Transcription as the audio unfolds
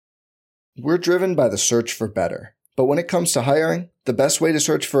We're driven by the search for better. But when it comes to hiring, the best way to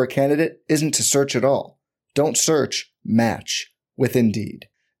search for a candidate isn't to search at all. Don't search, match with Indeed.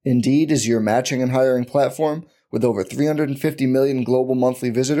 Indeed is your matching and hiring platform with over 350 million global monthly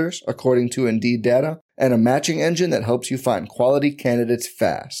visitors, according to Indeed data, and a matching engine that helps you find quality candidates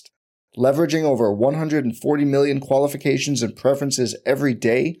fast. Leveraging over 140 million qualifications and preferences every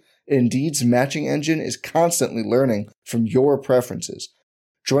day, Indeed's matching engine is constantly learning from your preferences.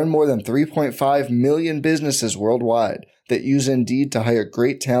 Join more than 3.5 million businesses worldwide that use Indeed to hire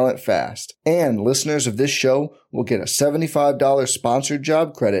great talent fast. And listeners of this show will get a $75 sponsored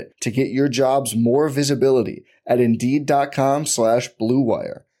job credit to get your jobs more visibility at Indeed.com/Blue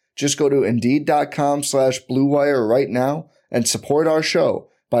Wire. Just go to Indeed.com/Blue Wire right now and support our show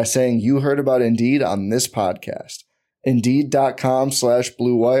by saying you heard about Indeed on this podcast.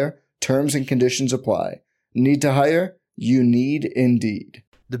 Indeed.com/Blue Wire. Terms and conditions apply. Need to hire? You need Indeed.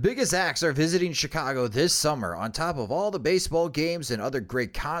 The biggest acts are visiting Chicago this summer, on top of all the baseball games and other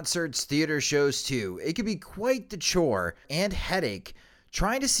great concerts, theater shows too. It can be quite the chore and headache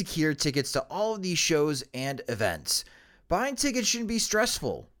trying to secure tickets to all of these shows and events. Buying tickets shouldn't be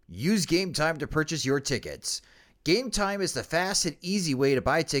stressful. Use Game Time to purchase your tickets. Game Time is the fast and easy way to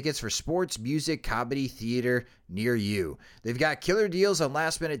buy tickets for sports, music, comedy, theater near you. They've got killer deals on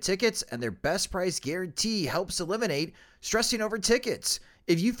last-minute tickets, and their best price guarantee helps eliminate stressing over tickets.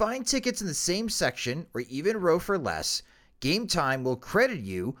 If you find tickets in the same section or even row for less, Game Time will credit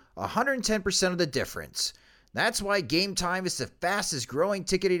you 110% of the difference. That's why Game Time is the fastest growing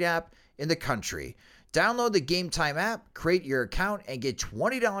ticketing app in the country. Download the Game Time app, create your account, and get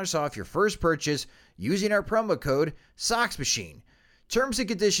 $20 off your first purchase using our promo code SOXMACHINE. Terms and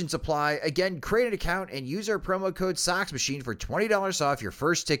conditions apply. Again, create an account and use our promo code SOXMACHINE for $20 off your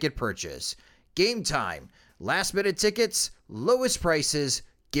first ticket purchase. Game Time. Last minute tickets, lowest prices,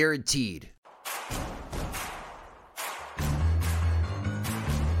 guaranteed.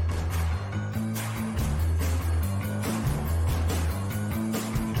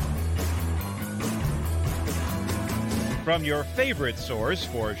 From your favorite source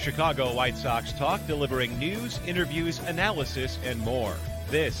for Chicago White Sox talk, delivering news, interviews, analysis, and more.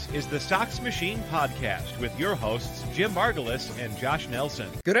 This is the Sox Machine Podcast with your hosts, Jim Margulis and Josh Nelson.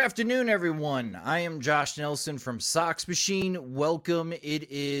 Good afternoon, everyone. I am Josh Nelson from Sox Machine. Welcome.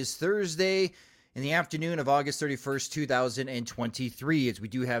 It is Thursday in the afternoon of August 31st, 2023, as we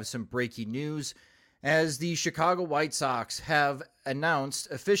do have some breaking news, as the Chicago White Sox have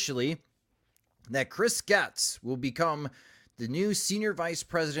announced officially that Chris Getz will become the new Senior Vice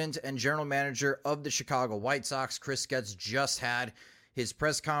President and General Manager of the Chicago White Sox. Chris Getz just had his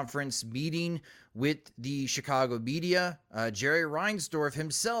press conference meeting with the Chicago media. Jerry Reinsdorf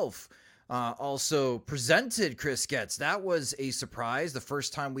himself also presented Chris Getz. That was a surprise. The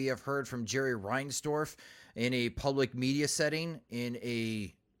first time we have heard from Jerry Reinsdorf in a public media setting in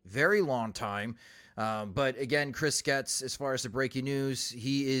a very long time. But again, Chris Getz, as far as the breaking news,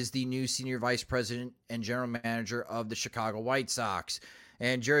 he is the new Senior Vice President and General Manager of the Chicago White Sox.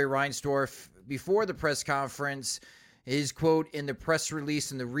 And Jerry Reinsdorf, before the press conference, his quote in the press release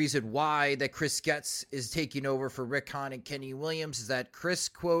and the reason why that Chris Getz is taking over for Rick Hahn and Kenny Williams is that Chris,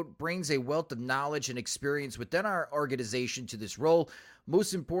 quote, brings a wealth of knowledge and experience within our organization to this role.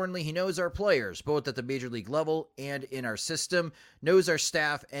 Most importantly, he knows our players, both at the major league level and in our system, knows our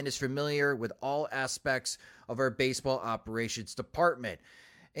staff, and is familiar with all aspects of our baseball operations department.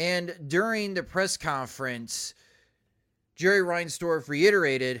 And during the press conference, Jerry Reinsdorf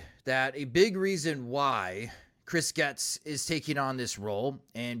reiterated that a big reason why Chris Getz is taking on this role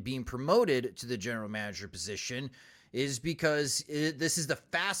and being promoted to the general manager position is because this is the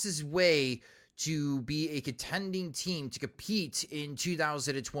fastest way to be a contending team to compete in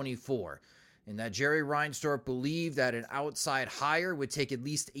 2024. And that Jerry Reinsdorf believed that an outside hire would take at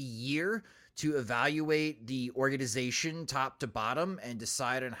least a year to evaluate the organization top to bottom and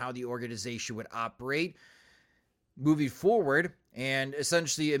decide on how the organization would operate moving forward, and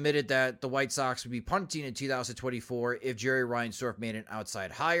essentially admitted that the White Sox would be punting in 2024 if Jerry Reinsdorf made an outside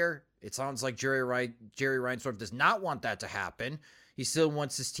hire. It sounds like Jerry Reinsdorf does not want that to happen. He still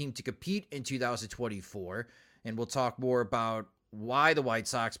wants his team to compete in 2024, and we'll talk more about why the White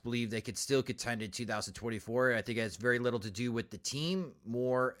Sox believe they could still contend in 2024. I think it has very little to do with the team,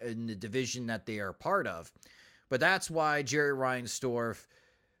 more in the division that they are a part of. But that's why Jerry Reinsdorf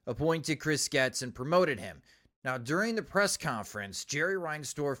appointed Chris Getz and promoted him. Now, during the press conference, Jerry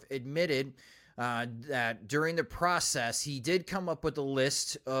Reinsdorf admitted that during the process, he did come up with a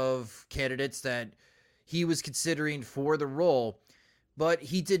list of candidates that he was considering for the role, but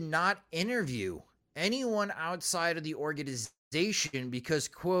he did not interview anyone outside of the organization because,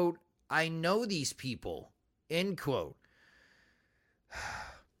 quote, I know these people, end quote.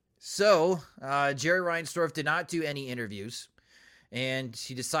 So Jerry Reinsdorf did not do any interviews. And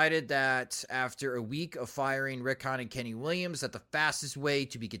he decided that after a week of firing Rick Hahn and Kenny Williams, that the fastest way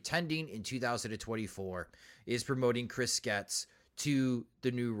to be contending in 2024 is promoting Chris Getz to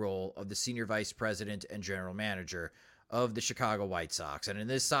the new role of the Senior Vice President and General Manager of the Chicago White Sox. And in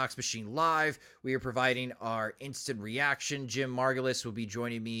this Sox Machine Live, we are providing our instant reaction. Jim Margulis will be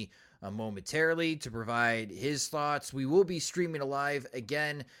joining me momentarily to provide his thoughts. We will be streaming live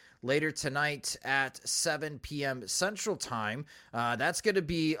again later tonight at 7 p.m. Central Time. That's going to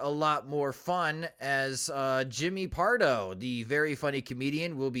be a lot more fun as Jimmy Pardo, the very funny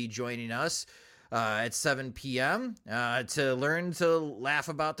comedian, will be joining us at 7 p.m. To learn to laugh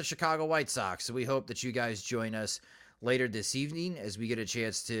about the Chicago White Sox. So we hope that you guys join us later this evening as we get a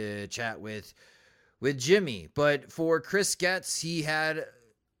chance to chat with Jimmy. But for Chris Getz, he had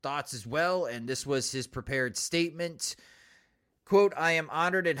thoughts as well, and this was his prepared statement. Quote, I am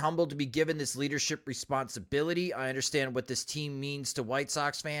honored and humbled to be given this leadership responsibility. I understand what this team means to White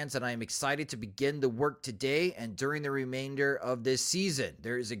Sox fans, and I am excited to begin the work today and during the remainder of this season.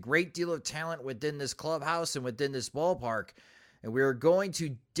 There is a great deal of talent within this clubhouse and within this ballpark, and we are going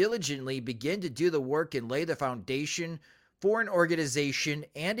to diligently begin to do the work and lay the foundation for an organization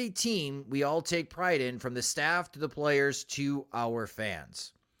and a team we all take pride in, from the staff to the players to our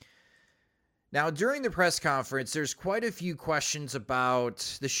fans. Now, during the press conference, there's quite a few questions about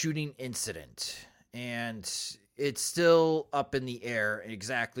the shooting incident, and it's still up in the air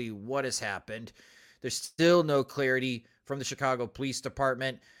exactly what has happened. There's still no clarity from the Chicago Police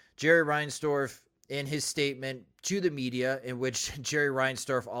Department. Jerry Reinsdorf, in his statement to the media, in which Jerry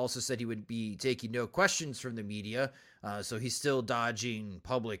Reinsdorf also said he would be taking no questions from the media, so he's still dodging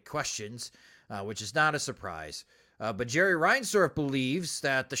public questions, which is not a surprise. But Jerry Reinsdorf believes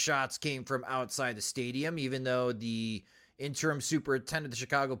that the shots came from outside the stadium, even though the interim superintendent of the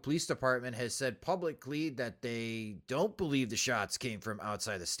Chicago Police Department has said publicly that they don't believe the shots came from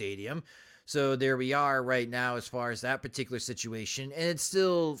outside the stadium. So there we are right now as far as that particular situation. And it's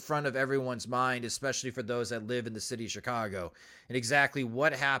still front of everyone's mind, especially for those that live in the city of Chicago, and exactly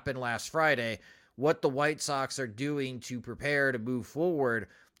what happened last Friday, what the White Sox are doing to prepare to move forward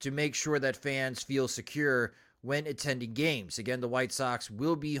to make sure that fans feel secure when attending games. Again, the White Sox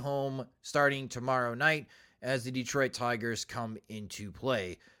will be home starting tomorrow night as the Detroit Tigers come into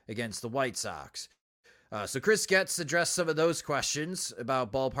play against the White Sox. So Chris Getz addressed some of those questions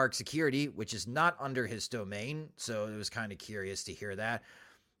about ballpark security, which is not under his domain, so it was kind of curious to hear that.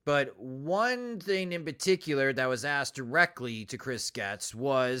 But one thing in particular that was asked directly to Chris Getz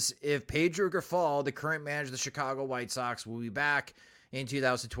was if Pedro Grifol, the current manager of the Chicago White Sox, will be back in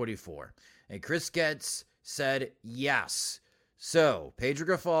 2024. And Chris Getz said yes. So Pedro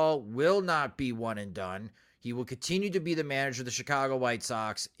Grifol will not be one and done. He will continue to be the manager of the Chicago White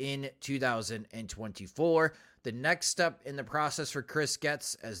Sox in 2024. The next step in the process for Chris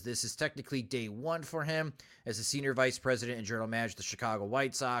Getz, as this is technically day one for him as the senior vice president and general manager of the Chicago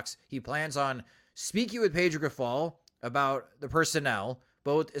White Sox, he plans on speaking with Pedro Grifol about the personnel,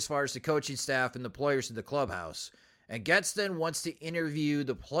 both as far as the coaching staff and the players in the clubhouse. And Getz then wants to interview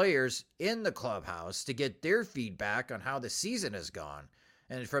the players in the clubhouse to get their feedback on how the season has gone.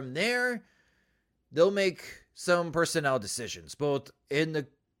 And from there, they'll make some personnel decisions, both in the,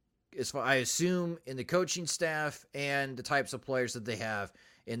 as far I assume, in the coaching staff and the types of players that they have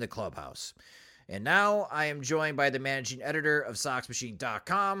in the clubhouse. And now I am joined by the managing editor of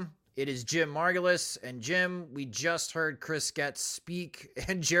SoxMachine.com. It is Jim Margulis. And Jim, we just heard Chris Getz speak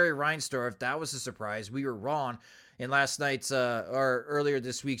and Jerry Reinsdorf. That was a surprise. We were wrong. In last night's, or earlier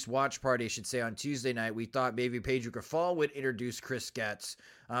this week's watch party, I should say, on Tuesday night, we thought maybe Pedro Grifol would introduce Chris Getz.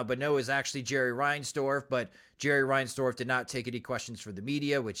 But no, it was actually Jerry Reinsdorf. But Jerry Reinsdorf did not take any questions from the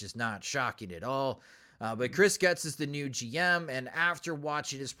media, which is not shocking at all. But Chris Getz is the new GM. And after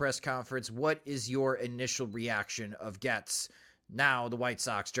watching his press conference, what is your initial reaction of Getz, now the White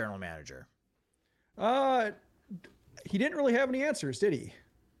Sox general manager? He didn't really have any answers, did he?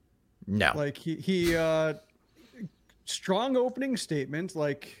 No. Like he strong opening statement,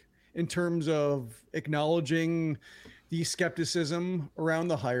 like in terms of acknowledging the skepticism around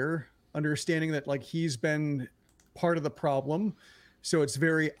the hire, understanding that like he's been part of the problem. So it's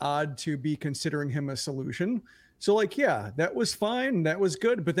very odd to be considering him a solution. So like, yeah, that was fine. That was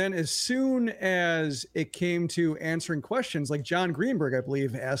good. But then as soon as it came to answering questions, like John Greenberg, I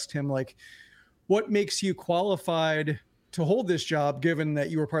believe, asked him like, what makes you qualified to hold this job, given that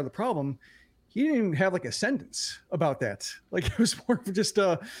you were part of the problem? He didn't even have like a sentence about that. Like it was more of just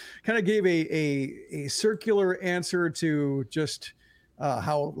kind of gave a circular answer to just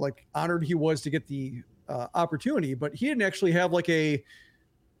how like honored he was to get the opportunity, but he didn't actually have like a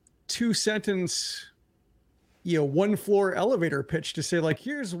 2-sentence, one floor elevator pitch to say like,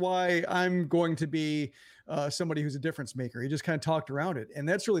 here's why I'm going to be somebody who's a difference maker. He just kind of talked around it. And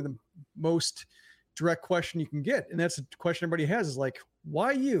that's really the most direct question you can get. And that's the question everybody has is like,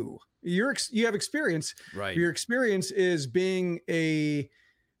 why you? You have experience. Right. Your experience is being the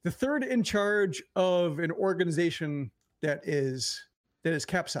third in charge of an organization that is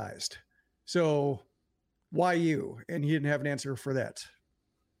capsized. So why you? And he didn't have an answer for that.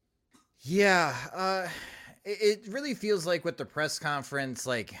 Yeah. It really feels like with the press conference,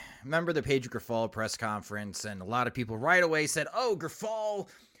 like, remember the Pedro Grifol press conference, and a lot of people right away said, oh, Grifol,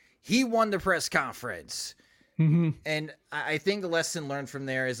 he won the press conference. Mm-hmm. And I think the lesson learned from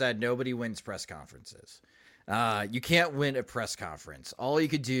there is that nobody wins press conferences. You can't win a press conference. All you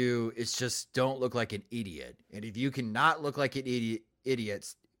could do is just don't look like an idiot. And if you cannot look like an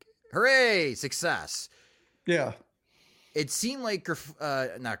idiot, hooray, success. Yeah. It seemed like,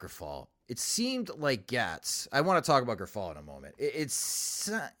 not Grifol. It seemed like Getz. I want to talk about Grifol in a moment. It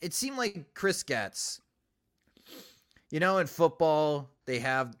seemed like Chris Getz. In football, they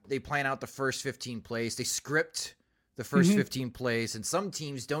plan out the first 15 plays. They script the first 15 plays, and some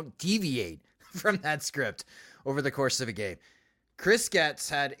teams don't deviate from that script over the course of a game. Chris Getz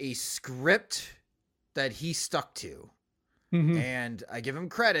had a script that he stuck to, and I give him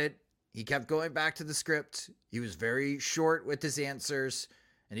credit. He kept going back to the script. He was very short with his answers,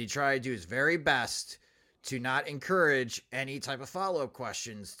 and he tried to do his very best to not encourage any type of follow-up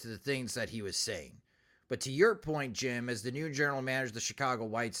questions to the things that he was saying. But to your point, Jim, as the new general manager of the Chicago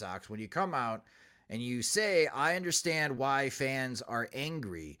White Sox, when you come out and you say, I understand why fans are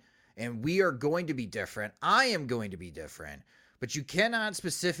angry, and we are going to be different, I am going to be different, but you cannot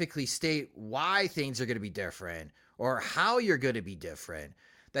specifically state why things are going to be different or how you're going to be different.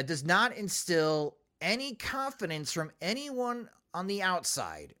 That does not instill any confidence from anyone on the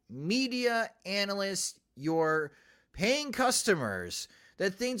outside, media, analysts, your paying customers,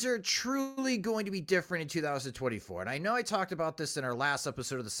 that things are truly going to be different in 2024. And I know I talked about this in our last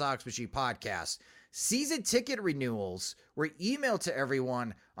episode of the Sox Machine podcast. Season ticket renewals were emailed to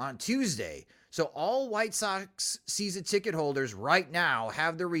everyone on Tuesday. So all White Sox season ticket holders right now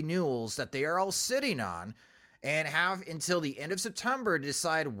have their renewals that they are all sitting on and have until the end of September to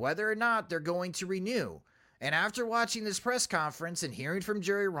decide whether or not they're going to renew. And after watching this press conference and hearing from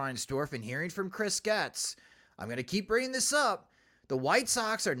Jerry Reinsdorf and hearing from Chris Getz, I'm going to keep bringing this up. The White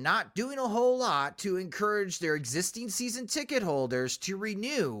Sox are not doing a whole lot to encourage their existing season ticket holders to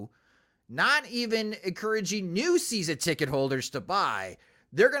renew, not even encouraging new season ticket holders to buy.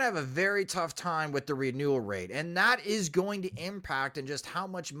 They're going to have a very tough time with the renewal rate, and that is going to impact on just how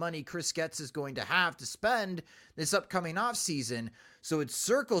much money Chris Getz is going to have to spend this upcoming offseason. So it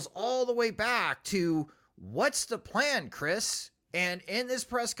circles all the way back to, what's the plan, Chris? And in this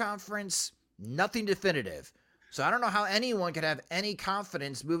press conference, nothing definitive. So I don't know how anyone could have any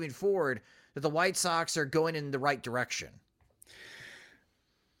confidence moving forward that the White Sox are going in the right direction.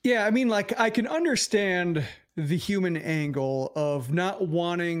 Yeah, I mean, like, I can understand the human angle of not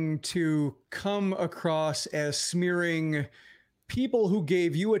wanting to come across as smearing people who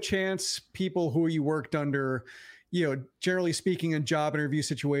gave you a chance, people who you worked under. Generally speaking, in job interview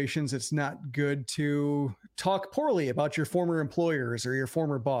situations, it's not good to talk poorly about your former employers or your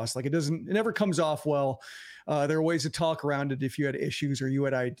former boss. Like, it never comes off well. There are ways to talk around it if you had issues or you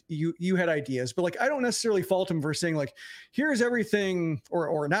had ideas. But like, I don't necessarily fault him for saying like, here's everything,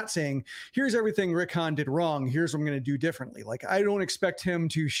 or not saying, here's everything Rick Hahn did wrong. Here's what I'm going to do differently. Like, I don't expect him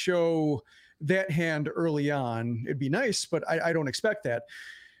to show that hand early on. It'd be nice, but I don't expect that.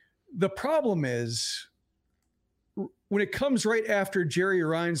 The problem is when it comes right after Jerry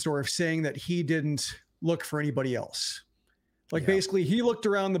Reinsdorf saying that he didn't look for anybody else. Like, basically, he looked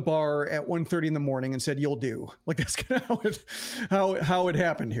around the bar at 1:30 in the morning and said, "You'll do." Like, that's kind of how it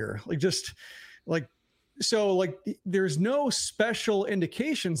happened here. There's no special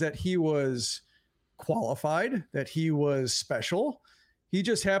indications that he was qualified, that he was special. He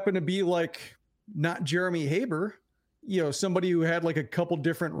just happened to be like not Jeremy Haber, somebody who had like a couple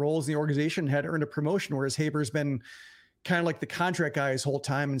different roles in the organization, had earned a promotion, whereas Haber's been kind of like the contract guy his whole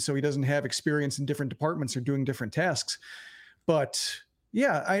time, and so he doesn't have experience in different departments or doing different tasks. But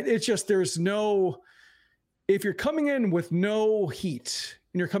yeah, it's just, if you're coming in with no heat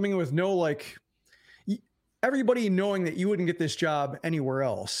and you're coming in with no, like, everybody knowing that you wouldn't get this job anywhere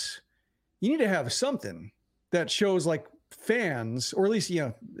else, you need to have something that shows like fans, or at least,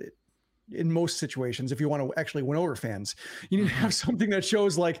 in most situations, if you want to actually win over fans, you need to have something that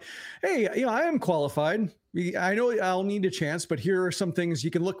shows like, hey, I am qualified. I know I'll need a chance, but here are some things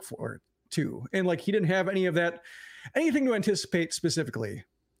you can look for too. And like, he didn't have anything to anticipate specifically.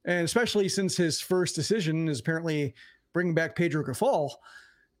 And especially since his first decision is apparently bringing back Pedro Grifol.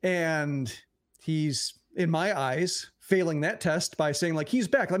 And he's, in my eyes, failing that test by saying like, he's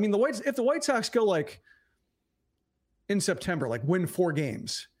back. I mean, if the White Sox go like in September, like win 4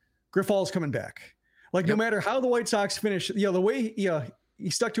 games, Grifol's coming back. Like, no matter how the White Sox finish, the way he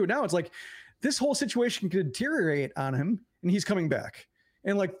stuck to it now, it's like this whole situation could deteriorate on him and he's coming back.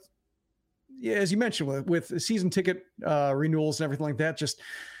 And like, as you mentioned, with season ticket renewals and everything like that, just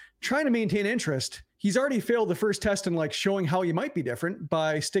trying to maintain interest. He's already failed the first test in like showing how he might be different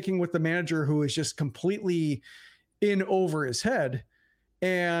by sticking with the manager who is just completely in over his head.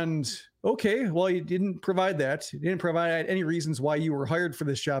 And okay, well, you didn't provide that. You didn't provide any reasons why you were hired for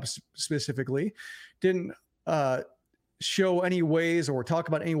this job specifically. Didn't show any ways or talk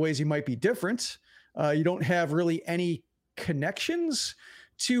about any ways you might be different. You don't have really any connections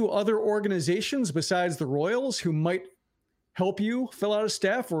to other organizations besides the Royals who might help you fill out a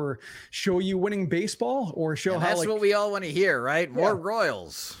staff or show you winning baseball or show how that's what we all want to hear, right? More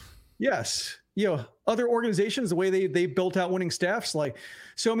Royals. Yes. Other organizations, the way they built out winning staffs. Like,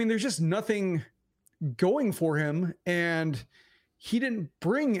 so, I mean, there's just nothing going for him, and he didn't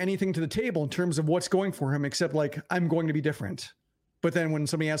bring anything to the table in terms of what's going for him, except like, I'm going to be different. But then when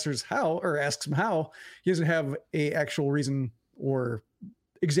somebody asks him how, he doesn't have a actual reason or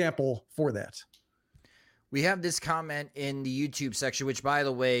example for that. We have this comment in the YouTube section, which, by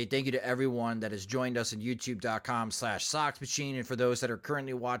the way, thank you to everyone that has joined us on youtube.com/SoxMachine. And for those that are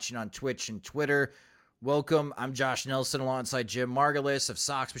currently watching on Twitch and Twitter, welcome. I'm Josh Nelson alongside Jim Margulis of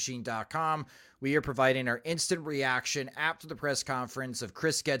SoxMachine.com. We are providing our instant reaction after the press conference of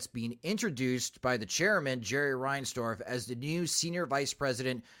Chris Getz being introduced by the chairman, Jerry Reinsdorf, as the new senior vice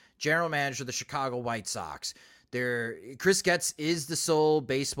president, general manager of the Chicago White Sox. Chris Getz is the sole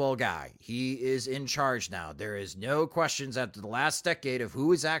baseball guy. He is in charge now. There is no questions after the last decade of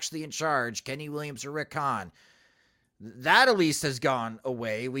who is actually in charge, Kenny Williams or Rick Hahn. That at least has gone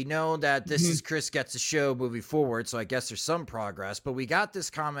away. We know that this is Chris Getz's show moving forward, so I guess there's some progress. But we got this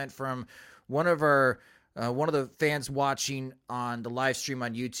comment from one of the fans watching on the live stream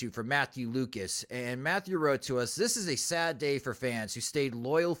on YouTube, from Matthew Lucas. And Matthew wrote to us, "This is a sad day for fans who stayed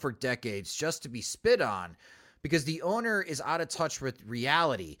loyal for decades just to be spit on, because the owner is out of touch with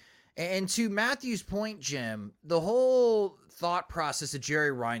reality." And to Matthew's point, Jim, the whole thought process of Jerry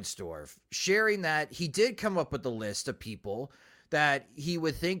Reinsdorf, sharing that he did come up with a list of people that he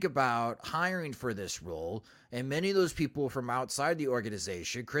would think about hiring for this role, and many of those people from outside the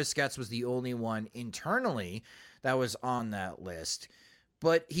organization. Chris Getz was the only one internally that was on that list,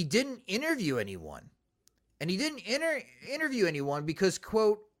 but he didn't interview anyone. And he didn't interview anyone because,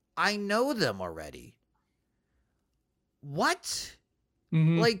 quote, "I know them already." What?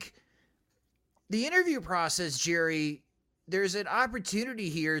 Like, the interview process, Jerry, there's an opportunity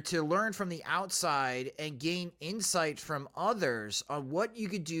here to learn from the outside and gain insight from others on what you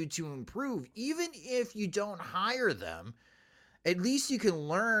could do to improve. Even if you don't hire them, at least you can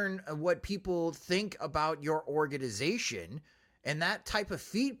learn what people think about your organization, and that type of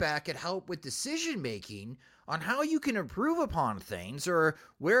feedback could help with decision making on how you can improve upon things, or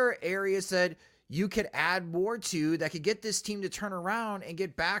where are areas that you could add more to that could get this team to turn around and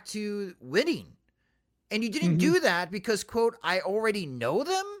get back to winning. And you didn't do that because, quote, "I already know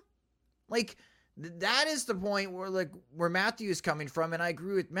them." Like, that is the point where Matthew is coming from. And I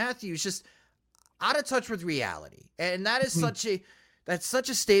agree with Matthew. It's just out of touch with reality. And that is such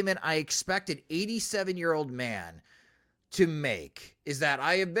a statement I expect an 87-year-old man to make, is that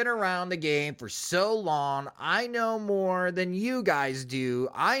I have been around the game for so long. I know more than you guys do.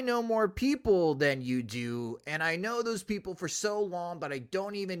 I know more people than you do. And I know those people for so long that I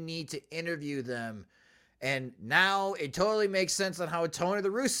don't even need to interview them. And now it totally makes sense on how Tony La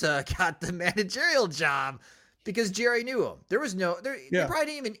Russa got the managerial job, because Jerry knew him. They probably didn't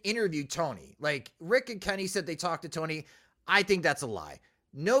even interview Tony. Like, Rick and Kenny said they talked to Tony. I think that's a lie.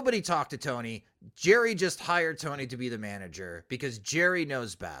 Nobody talked to Tony. Jerry just hired Tony to be the manager because Jerry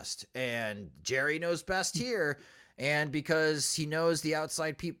knows best. And Jerry knows best here. And because he knows the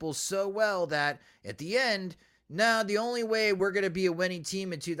outside people so well that at the end, the only way we're going to be a winning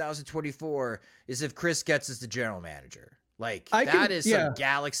team in 2024 is if Chris Getz is the general manager. Like, that is some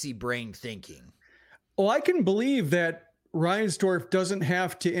galaxy brain thinking. Well, I can believe that Reinsdorf doesn't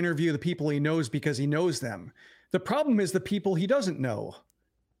have to interview the people he knows because he knows them. The problem is the people he doesn't know.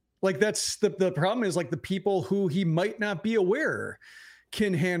 Like, that's the problem, is like the people who he might not be aware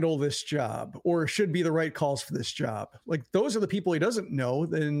can handle this job or should be the right calls for this job. Like, those are the people he doesn't know.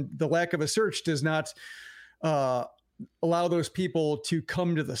 Then the lack of a search does not allow those people to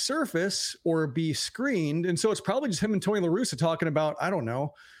come to the surface or be screened. And so it's probably just him and Tony La Russa talking about, I don't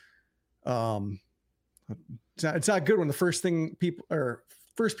know. It's not good when the first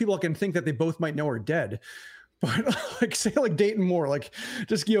people I can think that they both might know are dead. But like, say like Dayton Moore, like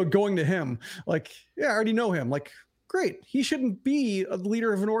just, going to him, like, yeah, I already know him. Like, great. He shouldn't be a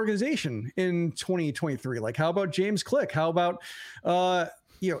leader of an organization in 2023. Like, how about James Click? How about,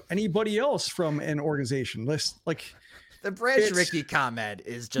 anybody else from an organization? Like the Branch Rickey comment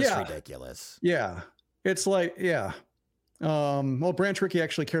is just ridiculous. Yeah. It's like, yeah. Well, Branch Rickey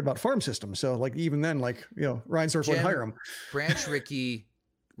actually cared about farm systems. So like, even then, like, Reinsdorf wouldn't hire him. Branch Rickey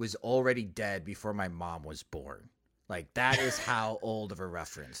was already dead before my mom was born. Like, that is how old of a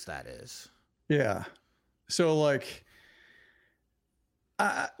reference that is. Yeah. So like,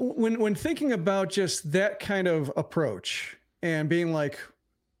 when thinking about just that kind of approach and being like,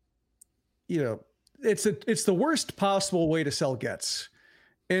 it's the worst possible way to sell Getz.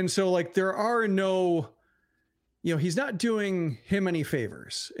 And so like, there are no, he's not doing him any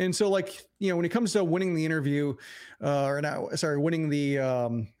favors. And so like, when it comes to winning the interview, winning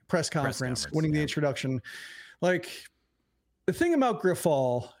the press conference, winning the introduction, like the thing about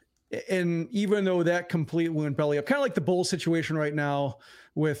Grifol, and even though that completely went belly up, kind of like the Bulls situation right now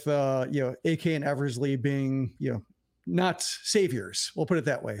with, AK and Eversley being, not saviors. We'll put it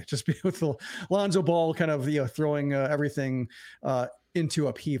that way. Just with the Lonzo Ball kind of, throwing everything into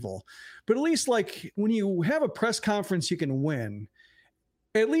upheaval. But at least like when you have a press conference, you can win.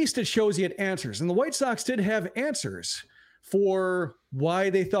 At least it shows you had answers. And the White Sox did have answers for why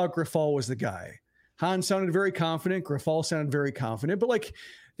they thought Grifol was the guy. Hahn sounded very confident. Grifol sounded very confident. But like,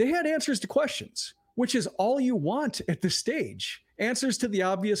 they had answers to questions, which is all you want at this stage. Answers to the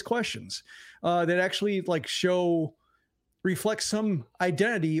obvious questions that actually like reflect some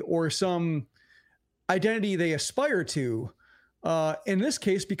identity or some identity they aspire to. In this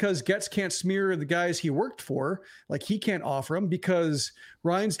case, because Getz can't smear the guys he worked for, like he can't offer them, because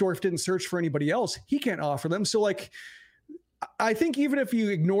Reinsdorf didn't search for anybody else, he can't offer them. So like, I think even if you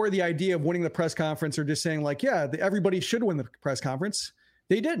ignore the idea of winning the press conference or just saying like, yeah, everybody should win the press conference,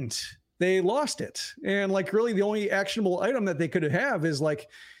 they didn't. They lost it. And like, really the only actionable item that they could have is like,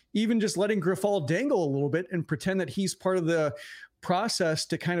 even just letting Grifol dangle a little bit and pretend that he's part of the process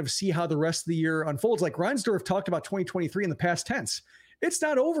to kind of see how the rest of the year unfolds. Like Reinsdorf talked about 2023 in the past tense. It's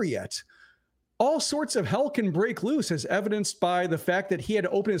not over yet. All sorts of hell can break loose, as evidenced by the fact that he had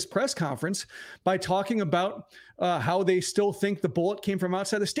to open his press conference by talking about how they still think the bullet came from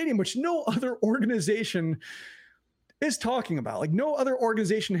outside the stadium, which no other organization is talking about. Like no other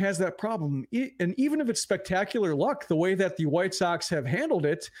organization has that problem. And even if it's spectacular luck, the way that the White Sox have handled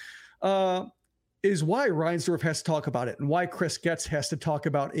it is why Reinsdorf has to talk about it and why Chris Getz has to talk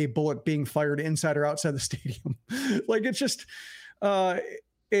about a bullet being fired inside or outside the stadium. Like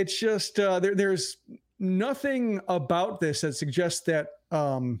there's nothing about this that suggests that,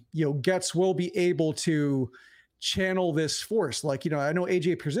 Getz will be able to channel this force. Like, I know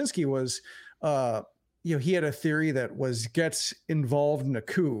AJ Pierzynski was, he had a theory that was Getz involved in a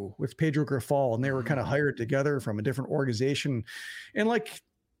coup with Pedro Grifol, and they were kind of hired together from a different organization. And like,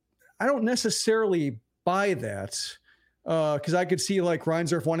 I don't necessarily buy that because I could see like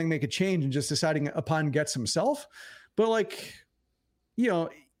Reinsdorf wanting to make a change and just deciding upon Getz himself. But like,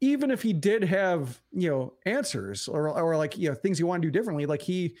 even if he did have, answers or like, things he wanted to do differently, like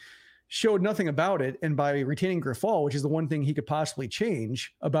he showed nothing about it. And by retaining Grifol, which is the one thing he could possibly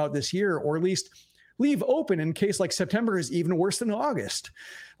change about this year, or at least leave open in case like September is even worse than August.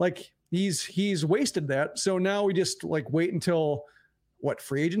 Like he's wasted that. So now we just like wait until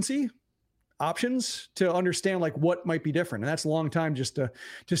free agency options to understand like what might be different. And that's a long time just to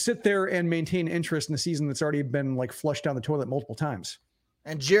sit there and maintain interest in a season that's already been like flushed down the toilet multiple times.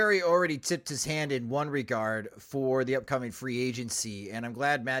 And Jerry already tipped his hand in one regard for the upcoming free agency. And I'm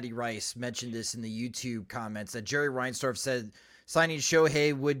glad Matty Rice mentioned this in the YouTube comments that Jerry Reinsdorf said signing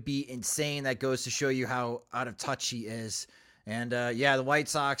Shohei would be insane. That goes to show you how out of touch he is. And the White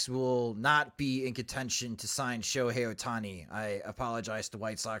Sox will not be in contention to sign Shohei Ohtani. I apologize to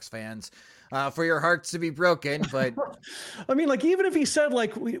White Sox fans for your hearts to be broken, but I mean, like, even if he said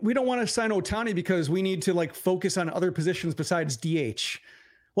like, we don't want to sign Ohtani because we need to like focus on other positions besides DH,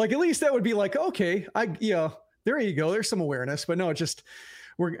 like, at least that would be like, okay, there you go. There's some awareness, but no, just,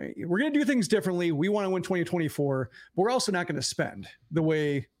 we're going to do things differently. We want to win 2024, but we're also not going to spend the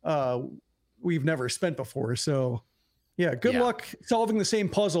way we've never spent before. So yeah, good luck solving the same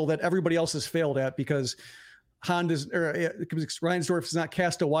puzzle that everybody else has failed at, because Reinsdorf does not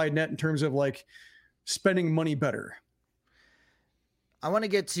cast a wide net in terms of like spending money better. I want to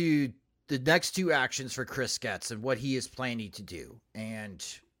get to the next two actions for Chris Getz and what he is planning to do. And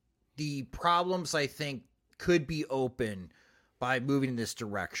the problems I think could be open by moving in this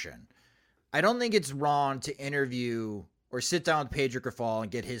direction. I don't think it's wrong to interview or sit down with Pedro Grifol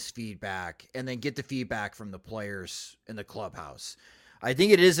and get his feedback and then get the feedback from the players in the clubhouse. I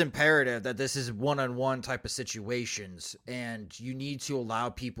think it is imperative that this is one-on-one type of situations and you need to allow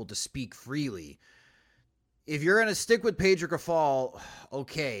people to speak freely. If you're going to stick with Pedro Grifol,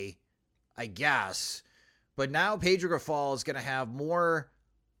 okay, I guess. But now Pedro Grifol is going to have more,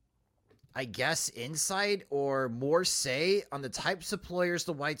 I guess, insight or more say on the types of players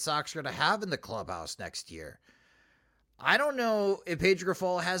the White Sox are going to have in the clubhouse next year. I don't know if Pedro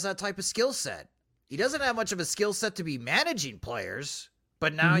Grifol has that type of skill set. He doesn't have much of a skill set to be managing players,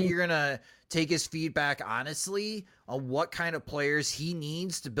 but now you're going to take his feedback honestly on what kind of players he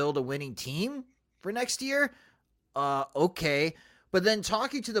needs to build a winning team for next year. Okay. But then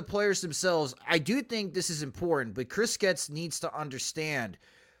talking to the players themselves, I do think this is important, but Chris Getz needs to understand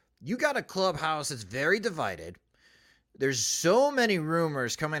you got a clubhouse that's very divided. There's so many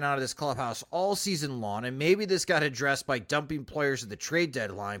rumors coming out of this clubhouse all season long, and maybe this got addressed by dumping players at the trade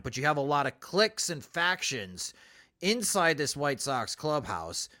deadline, but you have a lot of cliques and factions inside this White Sox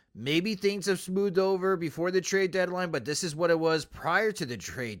clubhouse. Maybe things have smoothed over before the trade deadline, but this is what it was prior to the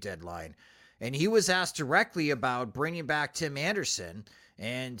trade deadline. And he was asked directly about bringing back Tim Anderson,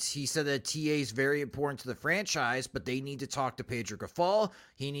 and he said that TA is very important to the franchise, but they need to talk to Pedro Grifol.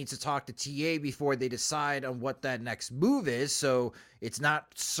 He needs to talk to TA before they decide on what that next move is. So it's not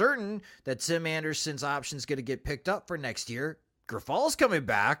certain that Tim Anderson's option is going to get picked up for next year. Grifol's coming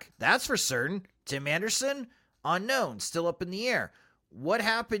back. That's for certain. Tim Anderson, unknown, still up in the air. What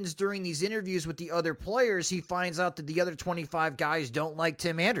happens during these interviews with the other players? He finds out that the other 25 guys don't like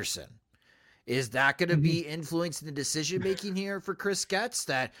Tim Anderson. Is that going to be influencing the decision-making here for Chris Getz,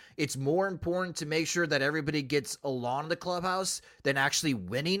 that it's more important to make sure that everybody gets along in the clubhouse than actually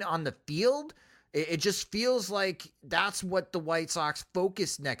winning on the field? It just feels like that's what the White Sox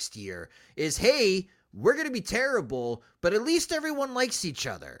focus next year is, hey, we're going to be terrible, but at least everyone likes each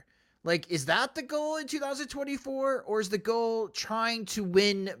other. Like, is that the goal in 2024, or is the goal trying to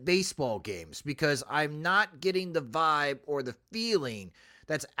win baseball games? Because I'm not getting the vibe or the feeling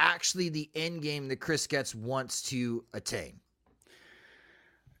that's actually the end game that Chris Getz wants to attain.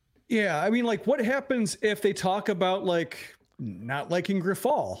 Yeah, I mean, like, what happens if they talk about, like, not liking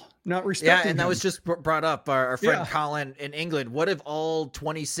Grifol, not respecting and that him? was just brought up, our friend Colin in England. What if all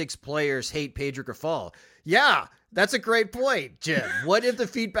 26 players hate Pedro Grifol? Yeah, that's a great point, Jim. What if the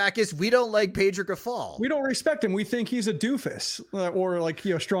feedback is we don't like Pedro Grifol? We don't respect him. We think he's a doofus, or, like,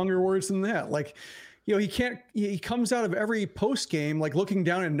 stronger words than that. Like, he comes out of every post game, like looking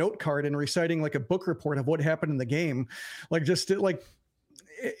down a note card and reciting like a book report of what happened in the game. Like,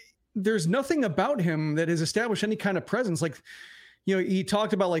 there's nothing about him that has established any kind of presence. Like, he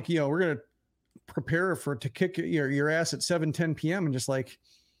talked about like, we're going to prepare to kick your ass at 7:10 PM. And just like,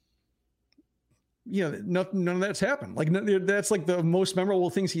 none of that's happened. Like, that's like the most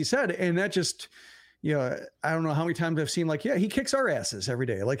memorable things he said. And that just, I don't know how many times I've seen like, he kicks our asses every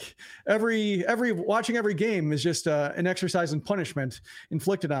day. Like watching every game is just an exercise in punishment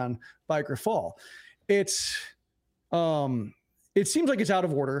inflicted on by Grifol. It seems like it's out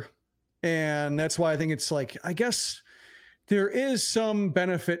of order. And that's why I think it's like, I guess there is some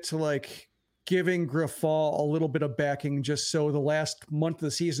benefit to like giving Grifol a little bit of backing just so the last month of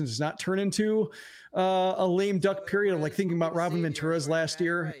the season does not turn into a lame duck period of like thinking about Robin Ventura's last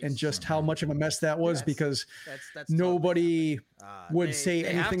year and just how much of a mess that was, because that's nobody would say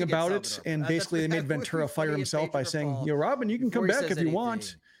anything about it. And basically they made Ventura fire himself by saying, Robin, you can come back if you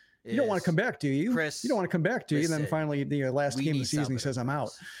want. You don't want to come back, do you? Chris, you don't want to come back, do you? And then finally, the last game of the season, he says, "I'm out."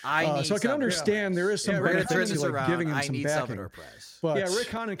 So I can understand there is some benefit to like giving him some backing. But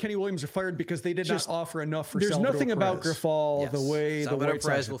Rick Hahn and Kenny Williams are fired because they did not offer enough for. There's nothing about Grifol, the way the White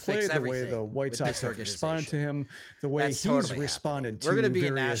Sox have played, the way the White Sox have responded to him, the way he's responded to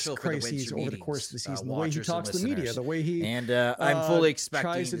various crises over the course of the season, the way he talks to the media, the way he I'm fully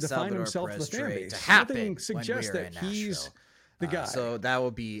expecting tries to define himself to the fan base. Nothing suggests that he's the guy. So that will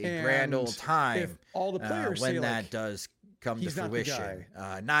be a grand old time if all the players when say, that like, does come to fruition.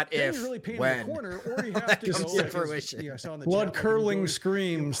 Not, not if, really when the corner, or you have to comes go, to fruition. Blood curdling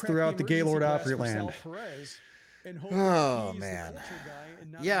screams throughout the Gaylord Opryland. Oh, man.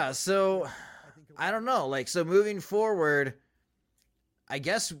 Yeah, so I don't know. Like, so moving forward, I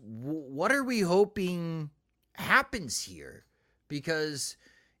guess what are we hoping happens here? Because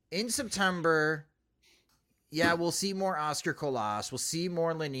in September, we'll see more Oscar Colas. We'll see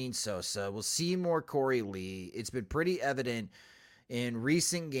more Lenyn Sosa. We'll see more Corey Lee. It's been pretty evident in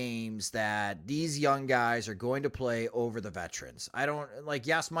recent games that these young guys are going to play over the veterans. I don't like,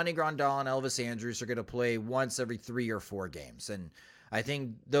 yes, Money Grandal and Elvis Andrews are going to play once every 3 or 4 games. And I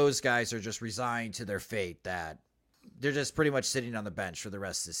think those guys are just resigned to their fate that they're just pretty much sitting on the bench for the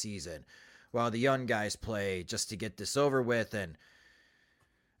rest of the season while the young guys play just to get this over with. And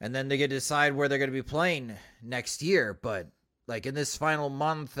then they get to decide where they're going to be playing next year. But like in this final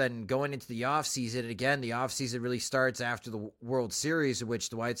month and going into the offseason, again, the offseason really starts after the World Series, in which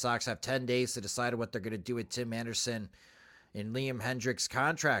the White Sox have 10 days to decide what they're going to do with Tim Anderson and Liam Hendriks'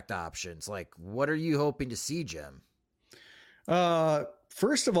 contract options. Like, what are you hoping to see, Jim?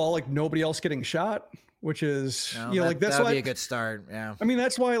 First of all, like nobody else getting shot, which is, that's that'd why be a good start. Yeah. I mean,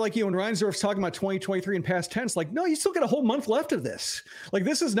 that's why, like, when Reinsdorf's talking about 2023 in past tense, like, no, you still got a whole month left of this. Like,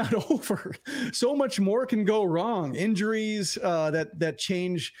 this is not over. So much more can go wrong. Injuries that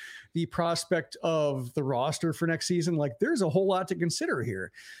change the prospect of the roster for next season. Like, there's a whole lot to consider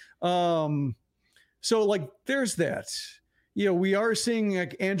here. So like, there's that. We are seeing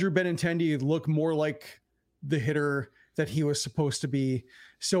like Andrew Benintendi look more like the hitter that he was supposed to be.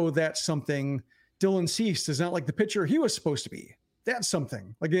 So that's something. Dylan Cease is not like the pitcher he was supposed to be. That's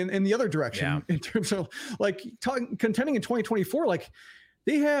something like in the other direction in terms of like contending in 2024. Like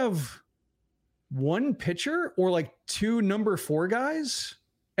they have one pitcher or like 2 number 4 guys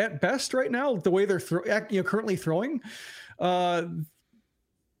at best right now, the way they're currently throwing.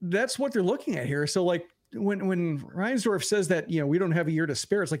 That's what they're looking at here. So like when Reinsdorf says that, we don't have a year to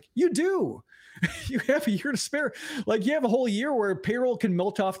spare, it's like, you do. You have a year to spare. Like you have a whole year where payroll can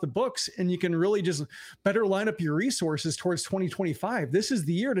melt off the books and you can really just better line up your resources towards 2025. This is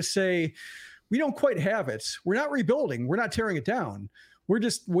the year to say, we don't quite have it. We're not rebuilding. We're not tearing it down. We're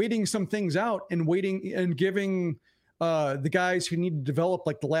just waiting some things out and waiting and giving the guys who need to develop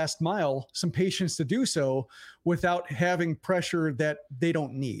like the last mile some patience to do so without having pressure that they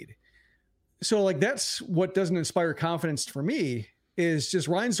don't need. So like, that's what doesn't inspire confidence for me. Is just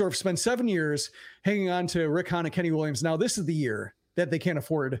Reinsdorf spent 7 years hanging on to Rick Hahn and Kenny Williams. Now this is the year that they can't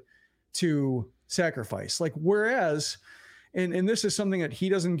afford to sacrifice. Like, whereas, and this is something that he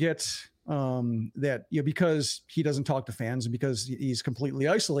doesn't get, because he doesn't talk to fans and because he's completely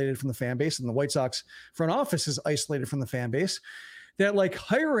isolated from the fan base and the White Sox front office is isolated from the fan base, that like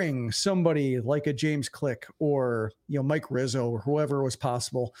hiring somebody like a James Click or, Mike Rizzo or whoever was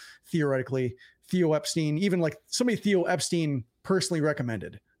possible, theoretically, Theo Epstein, even like somebody Theo Epstein personally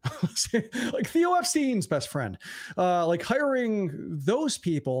recommended, like Theo Epstein's best friend, like hiring those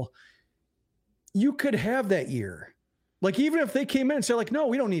people, you could have that year. Like, even if they came in and said like, no,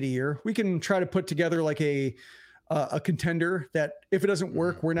 we don't need a year. We can try to put together like a contender that if it doesn't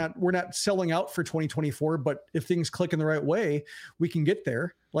work, we're not selling out for 2024, but if things click in the right way, we can get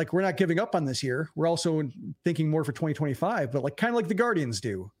there. Like, we're not giving up on this year. We're also thinking more for 2025, but like kind of like the Guardians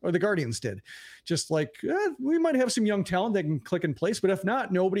did. Just like we might have some young talent that can click in place, but if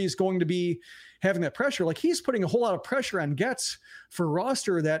not, nobody's going to be having that pressure. Like, he's putting a whole lot of pressure on Getz for a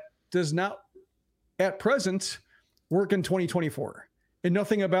roster that does not at present work in 2024, and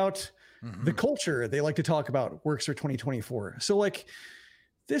nothing about the culture they like to talk about works for 2024. So like,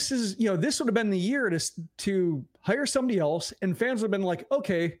 this is, this would have been the year to hire somebody else, and fans would have been like,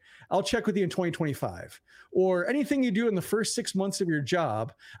 okay, I'll check with you in 2025, or anything you do in the first 6 months of your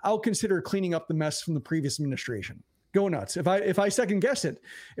job, I'll consider cleaning up the mess from the previous administration. Go nuts. If I second guess it,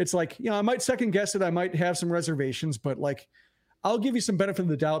 it's like, I might second guess it. I might have some reservations, but like, I'll give you some benefit of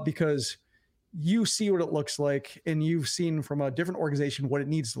the doubt because you see what it looks like and you've seen from a different organization what it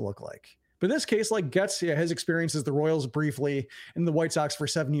needs to look like. But in this case, like Getz has experience as the Royals briefly and the White Sox for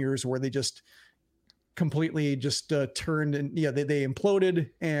 7 years where they just completely just turned and they imploded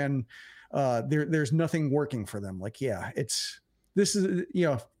and there's nothing working for them. Like, this is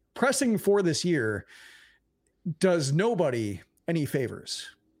pressing for this year does nobody any favors.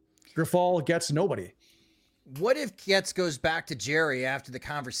 Grifol gets nobody. What if Getz goes back to Jerry after the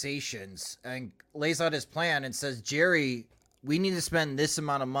conversations and lays out his plan and says, Jerry, we need to spend this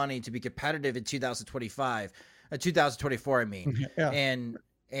amount of money to be competitive in 2024, I mean. Yeah.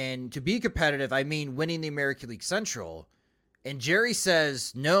 And to be competitive, I mean winning the American League Central. And Jerry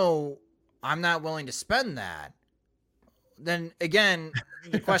says, no, I'm not willing to spend that. Then again,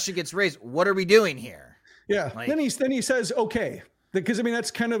 the question gets raised, what are we doing here? Yeah. Like, then he says, okay. Because, I mean,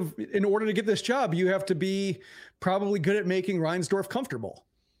 that's kind of, in order to get this job, you have to be probably good at making Reinsdorf comfortable.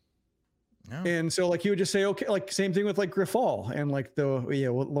 No. And so, like, he would just say, okay, like, same thing with, like, Grifol and, like,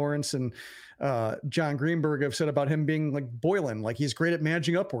 what Lawrence and John Greenberg have said about him being, like, Boylan. Like, he's great at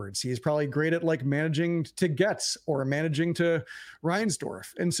managing upwards. He's probably great at, like, managing to Getz or managing to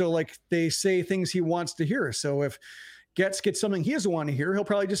Reinsdorf. And so, like, they say things he wants to hear. So if Getz gets something he doesn't want to hear, he'll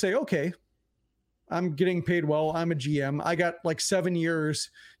probably just say, okay, I'm getting paid well. I'm a GM. I got like 7 years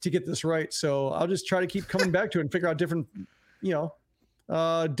to get this right. So I'll just try to keep coming back to it and figure out different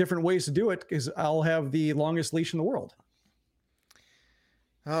ways to do it, because I'll have the longest leash in the world.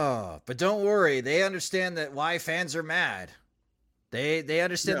 Oh, but don't worry. They understand that why fans are mad. They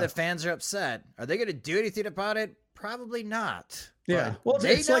understand that fans are upset. Are they going to do anything about it? Probably not. Yeah. Well,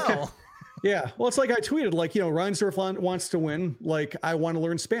 it's like it's like I tweeted, like, Reinsdorf wants to win. Like, I want to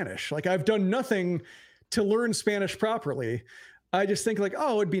learn Spanish. Like, I've done nothing to learn Spanish properly. I just think like,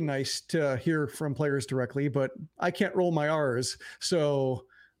 oh, it'd be nice to hear from players directly, but I can't roll my R's. So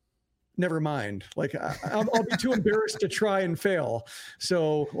never mind. Like, I'll be too embarrassed to try and fail.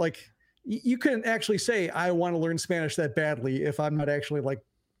 So like, you couldn't actually say, I want to learn Spanish that badly if I'm not actually like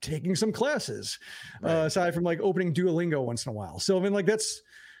taking some classes, aside from like opening Duolingo once in a while. So I mean, like,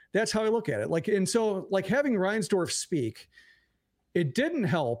 that's how I look at it. Like, and so like having Reinsdorf speak, it didn't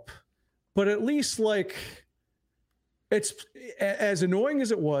help, but at least like it's as annoying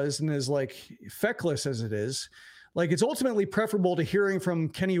as it was and as like feckless as it is, like it's ultimately preferable to hearing from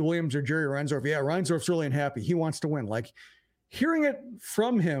Kenny Williams or Jerry Reinsdorf. Yeah, Reinsdorf's really unhappy. He wants to win. Like hearing it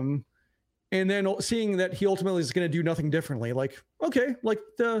from him and then seeing that he ultimately is going to do nothing differently. Like, okay, like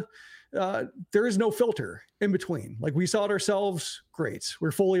there is no filter in between. Like we saw it ourselves. Great.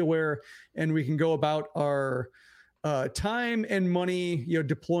 We're fully aware and we can go about our time and money,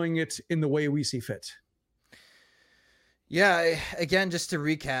 deploying it in the way we see fit. Yeah. Again, just to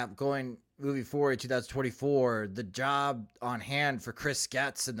recap, moving forward, 2024, the job on hand for Chris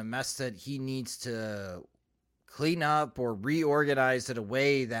Getz and the mess that he needs to clean up or reorganize in a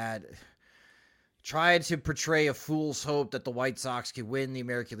way that tried to portray a fool's hope that the White Sox could win the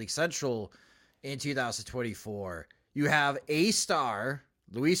American League Central in 2024. You have A-star,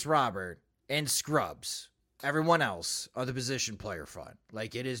 Luis Robert, and scrubs. Everyone else on the position player front.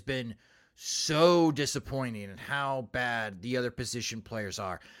 Like, it has been so disappointing in how bad the other position players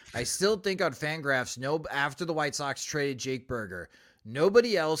are. I still think on Fangraphs, after the White Sox traded Jake Berger,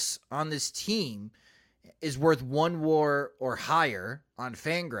 nobody else on this team is worth 1 WAR or higher on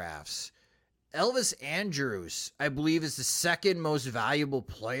Fangraphs. Elvis Andrus, I believe, is the second most valuable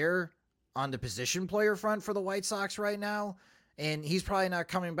player on the position player front for the White Sox right now, and he's probably not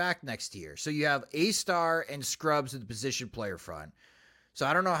coming back next year. So you have A-star and scrubs at the position player front. So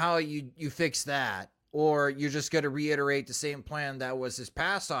I don't know how you fix that, or you're just going to reiterate the same plan that was this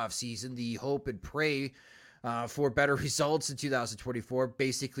past offseason, the hope and pray for better results in 2024,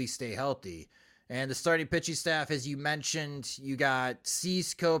 basically stay healthy. And the starting pitching staff, as you mentioned, you got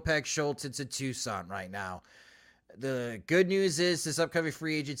Cease, Kopech, Schultz. It's in Tucson right now. The good news is this upcoming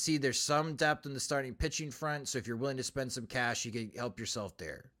free agency, there's some depth in the starting pitching front. So if you're willing to spend some cash, you can help yourself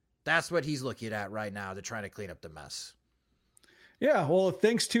there. That's what he's looking at right now to try to clean up the mess. Yeah, well,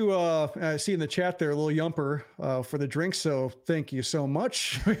 thanks to I see in the chat there, a little yumper for the drink. So thank you so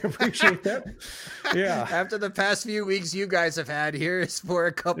much. I appreciate that. Yeah. After the past few weeks you guys have had, here is for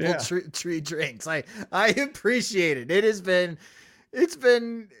a couple tree drinks. I appreciate it. It's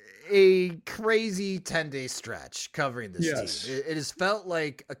been a crazy 10-day stretch covering this team. It has felt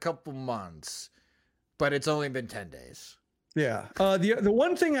like a couple months, but it's only been 10 days. Yeah. The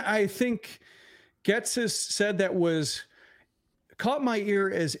one thing I think Getz has said that caught my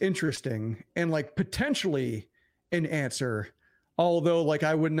ear as interesting and like potentially an answer, although like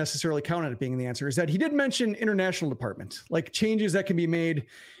I wouldn't necessarily count on it being the answer, is that he did mention international department, like changes that can be made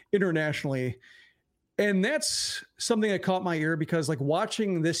internationally. And that's something that caught my ear because like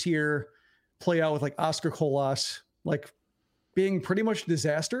watching this year play out with like Oscar Colas, like being pretty much a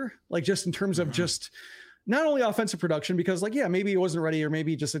disaster, like just in terms of just not only offensive production, because like, yeah, maybe he wasn't ready or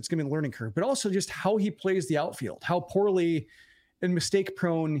maybe just it's going to be a learning curve, but also just how he plays the outfield, how poorly and mistake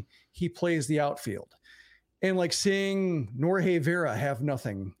prone he plays the outfield. And like seeing Norge Vera have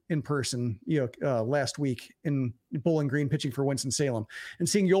nothing in person, last week in Bowling Green pitching for Winston-Salem, and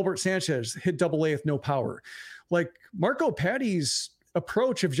seeing Gilbert Sanchez hit double-A with no power. Like Marco Patty's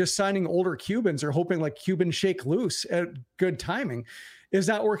approach of just signing older Cubans or hoping like Cubans shake loose at good timing is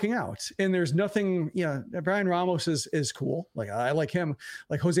not working out. And there's nothing, Brian Ramos is cool. Like I like him.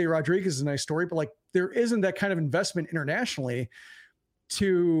 Like Jose Rodriguez is a nice story, but like there isn't that kind of investment internationally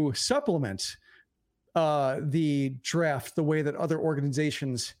to supplement the draft the way that other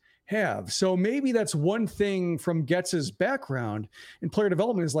organizations have. So maybe that's one thing from Getz's background in player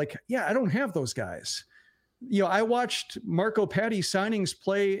development is like, yeah, I don't have those guys. I watched Marco Patty signings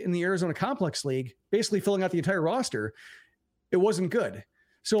play in the Arizona Complex League, basically filling out the entire roster. It wasn't good.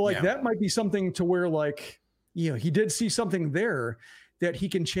 So like that might be something to where like, he did see something there that he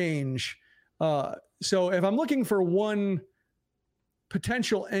can change So if I'm looking for one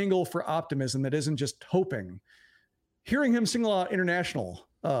potential angle for optimism that isn't just hoping, hearing him single out international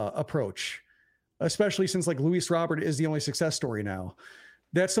approach, especially since like Luis Robert is the only success story now,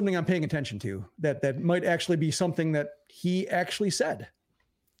 that's something I'm paying attention to. That might actually be something that he actually said.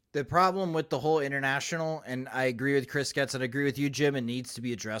 The problem with the whole international, and I agree with Chris Getz and I agree with you, Jim, it needs to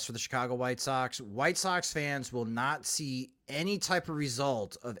be addressed for the Chicago White Sox. White Sox fans will not see any type of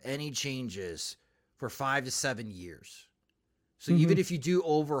result of any changes for 5 to 7 years. So even if you do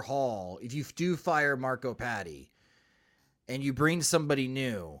overhaul, if you do fire Marco Patti and you bring somebody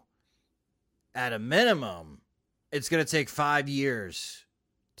new, at a minimum, it's going to take 5 years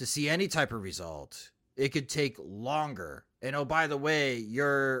to see any type of result. It could take longer. And oh, by the way,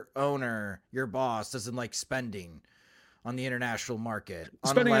 your owner, your boss doesn't like spending on the international market.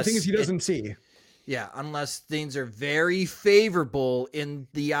 Spending on things he doesn't see. Yeah, unless things are very favorable in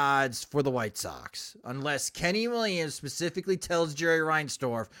the odds for the White Sox. Unless Kenny Williams specifically tells Jerry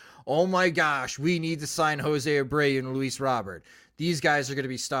Reinsdorf, oh my gosh, we need to sign Jose Abreu and Luis Robert. These guys are going to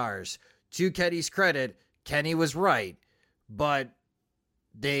be stars. To Kenny's credit, Kenny was right, but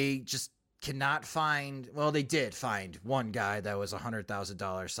they just cannot find, well, they did find one guy that was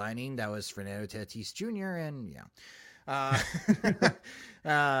 $100,000 signing. That was Fernando Tatis Jr. And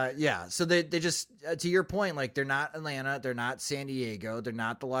yeah. So they just, to your point, like they're not Atlanta, they're not San Diego, they're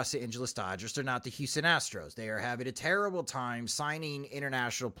not the Los Angeles Dodgers, they're not the Houston Astros. They are having a terrible time signing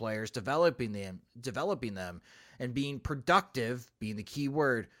international players, developing them, and being productive, being the key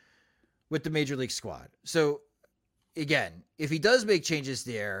word, with the major league squad. So again, if he does make changes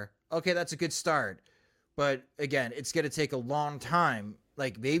there, okay, that's a good start. But again, it's going to take a long time,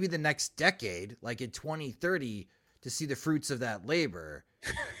 like maybe the next decade, like in 2030, to see the fruits of that labor.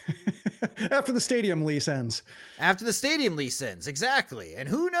 After the stadium lease ends. After the stadium lease ends, exactly. And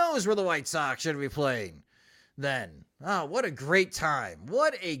who knows where the White Sox should be playing then. Oh, what a great time.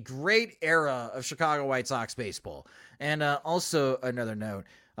 What a great era of Chicago White Sox baseball. And also another note,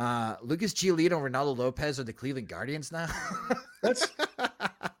 Lucas Giolito and Ronaldo Lopez are the Cleveland Guardians now.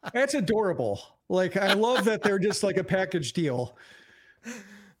 That's adorable. Like, I love that they're just like a package deal.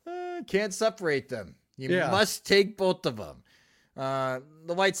 Can't separate them. You must take both of them.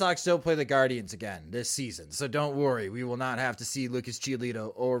 The White Sox don't play the Guardians again this season, so don't worry. We will not have to see Lucas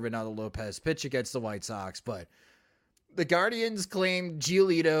Giolito or Ronaldo Lopez pitch against the White Sox, but the Guardians claimed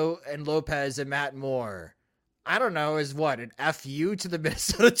Giolito and Lopez and Matt Moore, I don't know, is what, an FU to the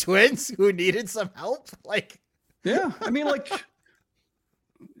Minnesota Twins who needed some help? Like, yeah, I mean, like,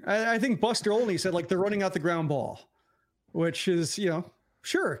 I think Buster Olney said, like, they're running out the ground ball, which is, you know,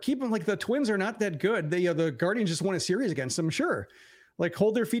 sure, keep them, like, the Twins are not that good. The Guardians just won a series against them, sure. Like,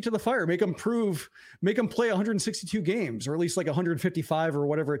 hold their feet to the fire, make them play 162 games, or at least like 155 or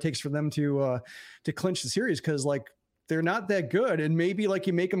whatever it takes for them to clinch the series, because, like, they're not that good. And maybe, like,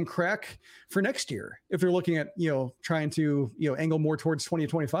 you make them crack for next year if they're looking at, you know, trying to, you know, angle more towards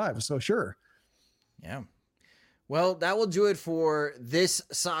 2025. So sure. Yeah. Well, that will do it for this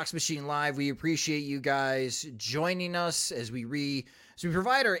Sox Machine Live. We appreciate you guys joining us as we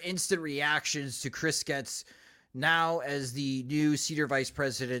provide our instant reactions to Chris Getz, now as the new senior vice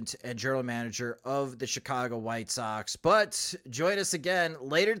president and general manager of the Chicago White Sox. But join us again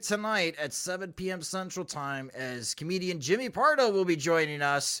later tonight at 7 p.m. Central Time, as comedian Jimmy Pardo will be joining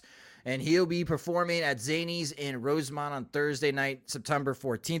us, and he'll be performing at Zany's in Rosemont on Thursday night, September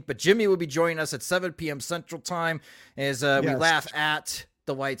 14th. But Jimmy will be joining us at 7 p.m. Central Time as we laugh at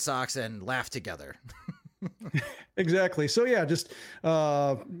the White Sox and laugh together. Exactly. So yeah, just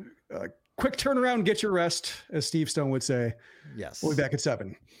quick turnaround, get your rest, as Steve Stone would say. Yes. We'll be back at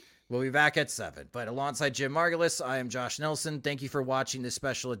 7. We'll be back at 7. But alongside Jim Margulis, I am Josh Nelson. Thank you for watching this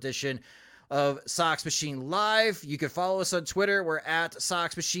special edition of Sox Machine Live. You can follow us on Twitter. We're at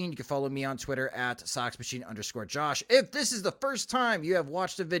Sox Machine. You can follow me on Twitter at SoxMachine_Josh. If this is the first time you have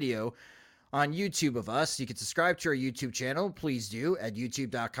watched a video on YouTube of us, you can subscribe to our YouTube channel. Please do at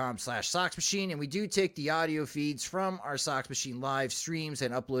youtube.com/SoxMachine. And we do take the audio feeds from our Sox Machine Live streams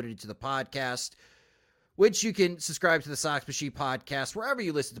and upload it to the podcast, which you can subscribe to the Sox Machine podcast wherever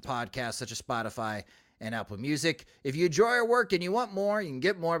you listen to podcasts, such as Spotify and Apple Music. If you enjoy our work and you want more, you can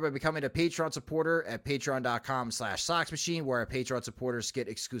get more by becoming a Patreon supporter at patreon.com/SoxMachine, where our Patreon supporters get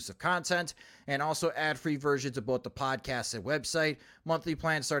exclusive content and also ad-free versions of both the podcast and website. Monthly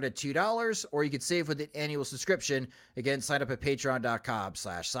plans start at $2, or you can save with an annual subscription. Again, sign up at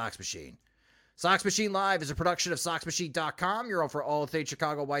patreon.com/SoxMachine. Sox Machine Live is a production of SoxMachine.com. You're all for all things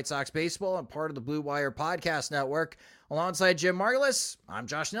Chicago White Sox baseball and part of the Blue Wire Podcast Network. Alongside Jim Margulis, I'm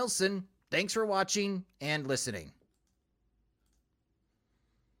Josh Nelson. Thanks for watching and listening.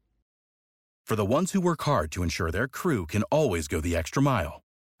 For the ones who work hard to ensure their crew can always go the extra mile,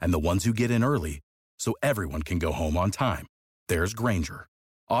 and the ones who get in early so everyone can go home on time, there's Grainger,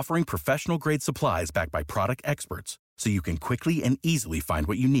 offering professional-grade supplies backed by product experts so you can quickly and easily find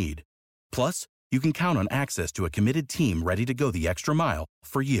what you need. Plus, you can count on access to a committed team ready to go the extra mile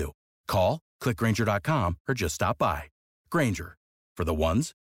for you. Call, click Grainger.com, or just stop by. Grainger, for the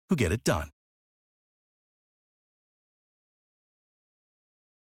ones who get it done.